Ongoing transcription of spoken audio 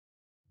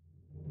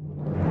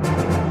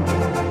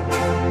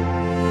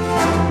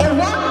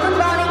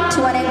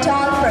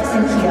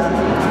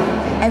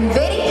I'm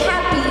very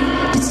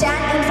happy to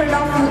stand in front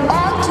of you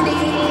all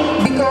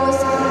today because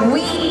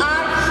we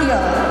are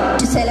here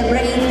to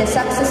celebrate the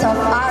success of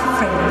our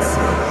friends,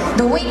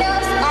 the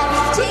winners of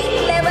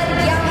State Level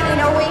Young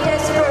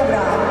Innovators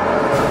Programme.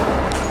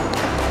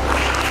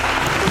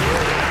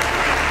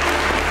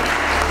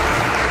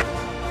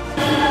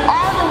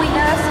 All the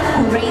winners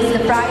who raised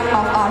the pride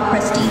of our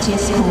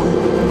prestigious school.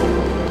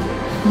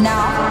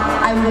 Now,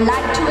 I would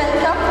like to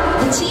welcome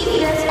the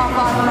chief guest of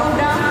our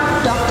program,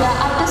 Dr.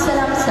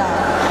 Abdusalam Sir,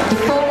 the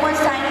former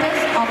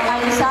scientist of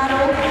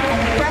ISRO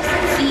and the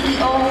present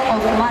CEO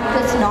of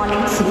Marcus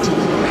Knowledge City.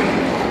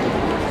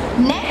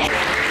 Next,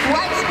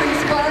 Vice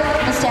Principal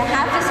Mr.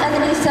 Hafiz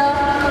Adani Sir,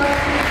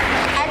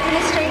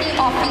 Administrative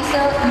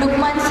Officer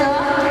Lukman Sir,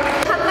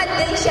 Muhammad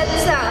Dilshad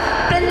Sir,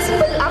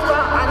 Principal of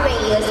our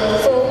Unways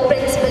for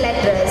Principal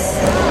Address.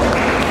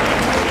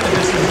 It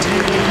is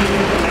indeed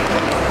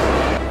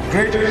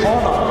great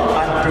honor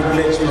and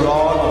privilege for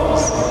all of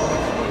us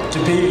to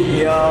be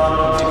here,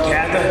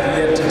 together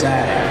here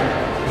today.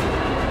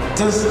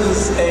 This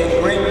is a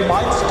great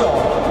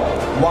milestone,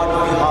 what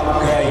we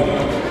have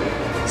gained.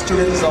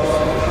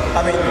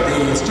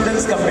 The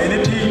students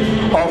community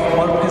of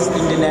Marcus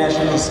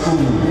International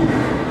School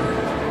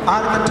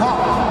are at the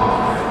top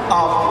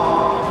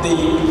of the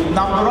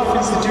number of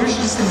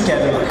institutions in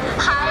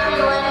Kerala.